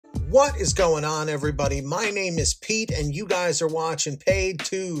What is going on, everybody? My name is Pete, and you guys are watching Paid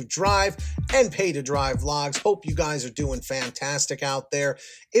to Drive and Pay to Drive vlogs. Hope you guys are doing fantastic out there.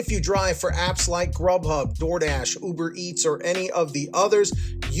 If you drive for apps like Grubhub, Doordash, Uber Eats, or any of the others,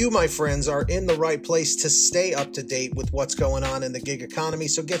 you, my friends, are in the right place to stay up to date with what's going on in the gig economy.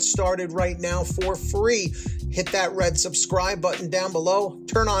 So get started right now for free. Hit that red subscribe button down below.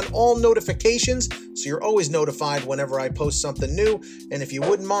 Turn on all notifications so you're always notified whenever I post something new. And if you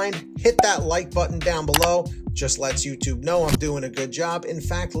wouldn't mind, hit that like button down below. Just lets YouTube know I'm doing a good job. In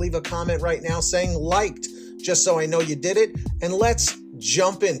fact, leave a comment right now saying liked, just so I know you did it. And let's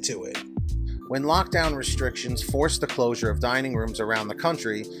jump into it. When lockdown restrictions forced the closure of dining rooms around the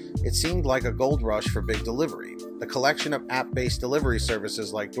country, it seemed like a gold rush for big delivery. The collection of app-based delivery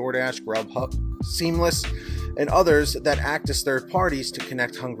services like DoorDash, Grubhub, Seamless, and others that act as third parties to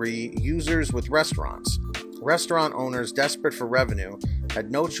connect hungry users with restaurants. Restaurant owners desperate for revenue had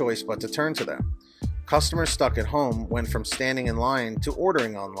no choice but to turn to them. Customers stuck at home went from standing in line to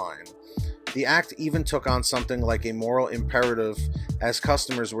ordering online. The act even took on something like a moral imperative, as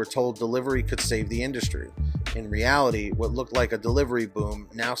customers were told delivery could save the industry. In reality, what looked like a delivery boom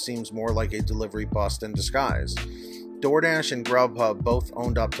now seems more like a delivery bust in disguise. DoorDash and Grubhub both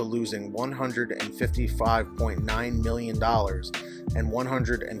owned up to losing $155.9 million and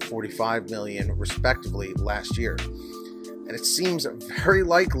 $145 million respectively last year. And it seems very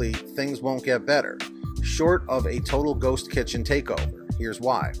likely things won't get better, short of a total ghost kitchen takeover. Here's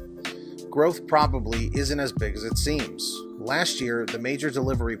why. Growth probably isn't as big as it seems. Last year, the major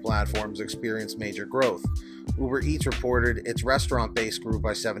delivery platforms experienced major growth. Uber Eats reported its restaurant base grew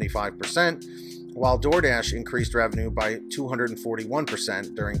by 75%, while DoorDash increased revenue by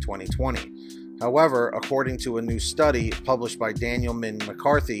 241% during 2020. However, according to a new study published by Daniel Min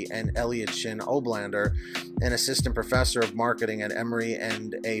McCarthy and Elliot Shin Oblander, an assistant professor of marketing at Emory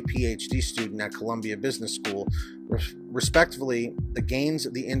and a PhD student at Columbia Business School, respectively, the gains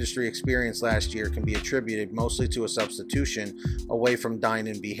the industry experienced last year can be attributed mostly to a substitution away from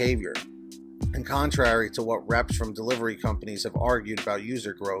dine-in behavior. And contrary to what reps from delivery companies have argued about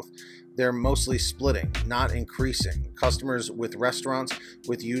user growth, they're mostly splitting, not increasing. Customers with restaurants,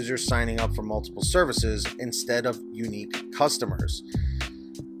 with users signing up for multiple services instead of unique customers.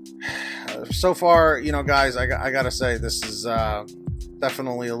 So far, guys, I gotta say, this is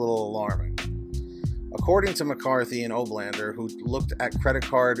definitely a little alarming. According to McCarthy and Oblander, who looked at credit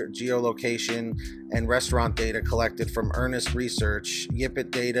card, geolocation, and restaurant data collected from Earnest Research,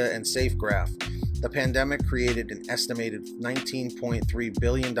 Yipit Data, and SafeGraph, the pandemic created an estimated $19.3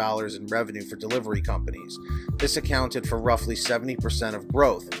 billion in revenue for delivery companies. This accounted for roughly 70% of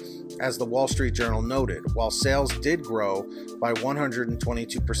growth. As the Wall Street Journal noted, while sales did grow by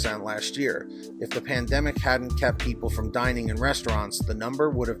 122% last year, if the pandemic hadn't kept people from dining in restaurants, the number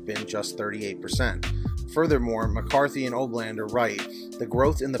would have been just 38%. Furthermore, McCarthy and Oblander write, the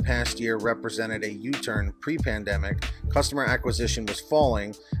growth in the past year represented a U-turn. Pre-pandemic, customer acquisition was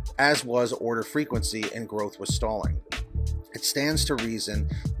falling, as was order frequency, and growth was stalling. It stands to reason,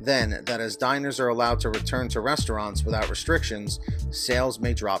 then, that as diners are allowed to return to restaurants without restrictions, sales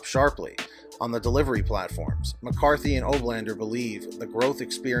may drop sharply. On the delivery platforms, McCarthy and Oblander believe the growth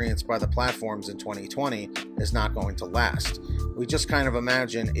experienced by the platforms in 2020 is not going to last. We just kind of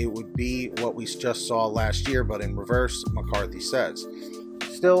imagine it would be what we just saw last year, but in reverse, McCarthy says.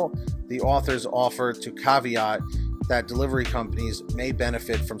 Still, the authors offer to caveat that delivery companies may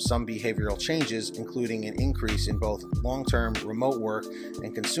benefit from some behavioral changes, including an increase in both long-term remote work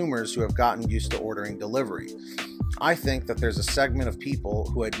and consumers who have gotten used to ordering delivery. I think that there's a segment of people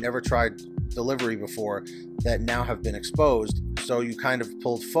who had never tried delivery before that now have been exposed, so you kind of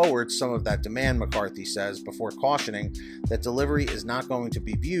pulled forward some of that demand, McCarthy says, before cautioning that delivery is not going to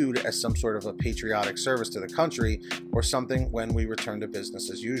be viewed as some sort of a patriotic service to the country or something when we return to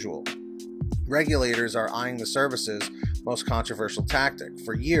business as usual. Regulators are eyeing the service's most controversial tactic.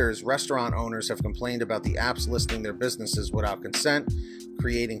 For years, restaurant owners have complained about the apps listing their businesses without consent,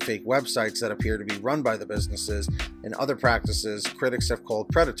 creating fake websites that appear to be run by the businesses, and other practices critics have called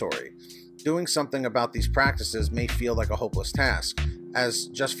predatory. Doing something about these practices may feel like a hopeless task, as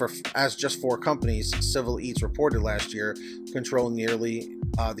just four companies, Civil Eats reported last year, control nearly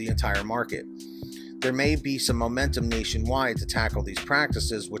the entire market. There may be some momentum nationwide to tackle these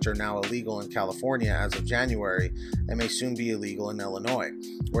practices, which are now illegal in California as of January and may soon be illegal in Illinois,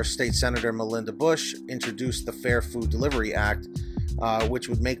 where State Senator Melinda Bush introduced the Fair Food Delivery Act, which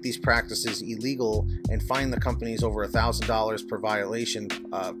would make these practices illegal and fine the companies over $1,000 per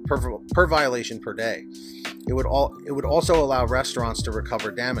violation per day. It would also allow restaurants to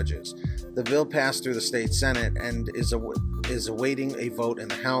recover damages. The bill passed through the state Senate and is is awaiting a vote in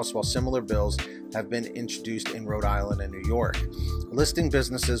the House, while similar bills have been introduced in Rhode Island and New York. Listing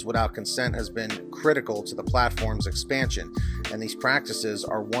businesses without consent has been critical to the platform's expansion, and these practices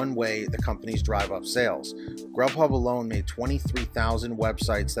are one way the companies drive up sales. Grubhub alone made 23,000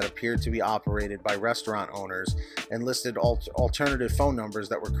 websites that appeared to be operated by restaurant owners and listed alternative phone numbers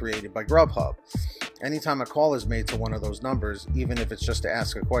that were created by Grubhub. Anytime a call is made to one of those numbers, even if it's just to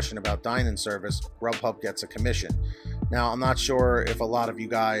ask a question about dine-in service, Grubhub gets a commission. Now, I'm not sure if a lot of you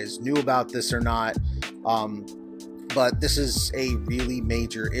guys knew about this or not, but this is a really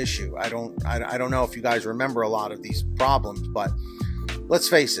major issue. I don't know if you guys remember a lot of these problems, but let's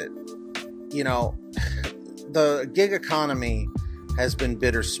face it, you know, the gig economy has been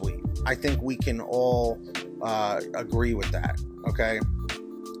bittersweet. I think we can all agree with that, okay?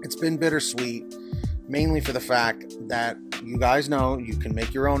 It's been bittersweet, mainly for the fact that you guys know you can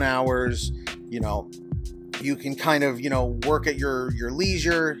make your own hours, you know, you can kind of, you know, work at your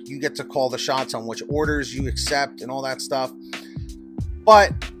leisure. You get to call the shots on which orders you accept and all that stuff.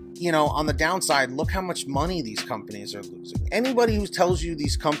 But, you know, on the downside, look how much money these companies are losing. Anybody who tells you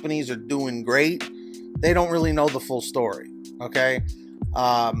these companies are doing great, they don't really know the full story, okay?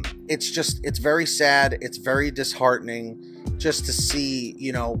 It's very sad. It's very disheartening just to see,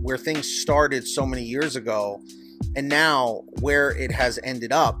 you know, where things started so many years ago and now where it has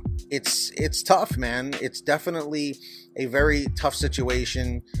ended up. It's tough, man. It's definitely a very tough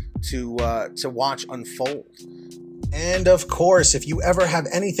situation to watch unfold. And of course, if you ever have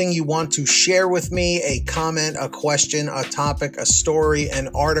anything you want to share with me, a comment, a question, a topic, a story, an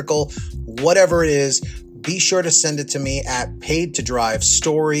article, whatever it is, be sure to send it to me at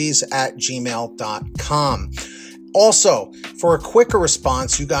paidtodrivestories@gmail.com. Also, for a quicker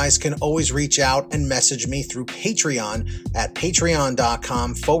response, you guys can always reach out and message me through Patreon at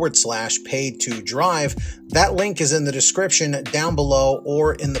patreon.com/paidtodrive. That link is in the description down below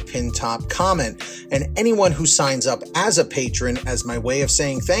or in the pinned top comment. And anyone who signs up as a patron, as my way of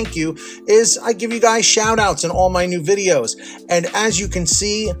saying thank you, is I give you guys shout outs in all my new videos. And as you can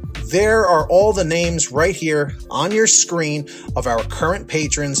see, there are all the names right here on your screen of our current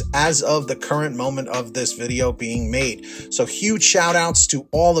patrons as of the current moment of this video being made. So huge shout outs to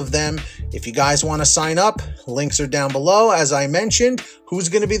all of them. If you guys want to sign up, links are down below. As I mentioned, who's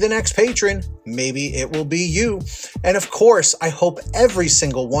going to be the next patron? Maybe it will be you. And of course, I hope every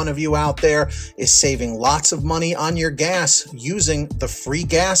single one of you out there is saving lots of money on your gas using the free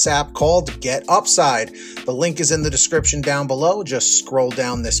gas app called Get Upside. The link is in the description down below. Just scroll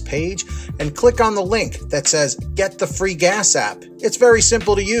down this page and click on the link that says Get the Free Gas App. It's very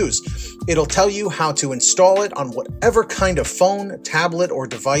simple to use. It'll tell you how to install it on whatever kind of phone, tablet, or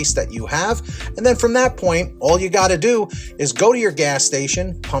device that you have. And then from that point, all you got to do is go to your gas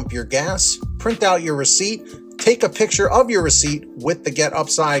station, pump your gas, print out your receipt, take a picture of your receipt with the Get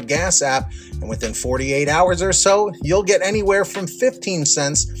Upside gas app, and within 48 hours or so, you'll get anywhere from 15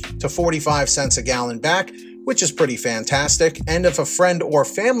 cents to 45 cents a gallon back, which is pretty fantastic. And if a friend or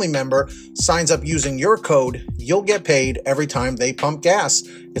family member signs up using your code, you'll get paid every time they pump gas.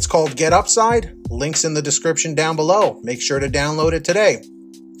 It's called Get Upside. Links in the description down below. Make sure to download it today.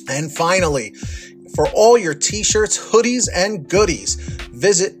 And finally, for all your t-shirts, hoodies, and goodies,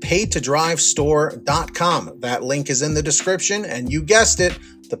 visit paidtodrivestore.com. That link is in the description, and you guessed it,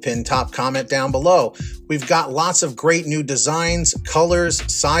 the pinned top comment down below. We've got lots of great new designs, colors,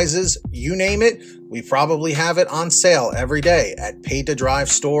 sizes, you name it. We probably have it on sale every day at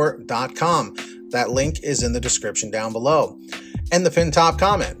paidtodrivestore.com. That link is in the description down below and the pinned top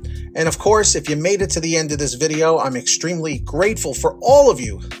comment. And of course, if you made it to the end of this video, I'm extremely grateful for all of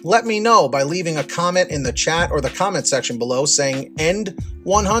you. Let me know by leaving a comment in the chat or the comment section below saying END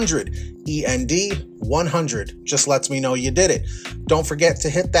 100, END 100. Just lets me know you did it. Don't forget to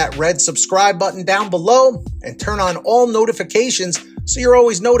hit that red subscribe button down below and turn on all notifications so you're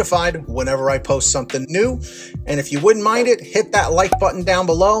always notified whenever I post something new. And if you wouldn't mind it, hit that like button down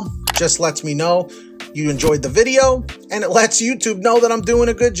below. Just lets me know you enjoyed the video, and it lets YouTube know that I'm doing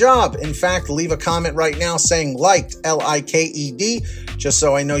a good job. In fact, leave a comment right now saying liked, L-I-K-E-D, just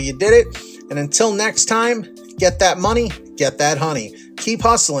so I know you did it. And until next time, get that money, get that honey. Keep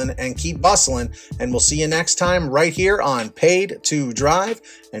hustling and keep bustling, and we'll see you next time right here on Paid to Drive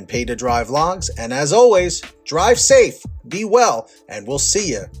and Paid to Drive Vlogs. And as always, drive safe, be well, and we'll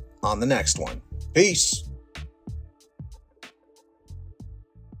see you on the next one. Peace.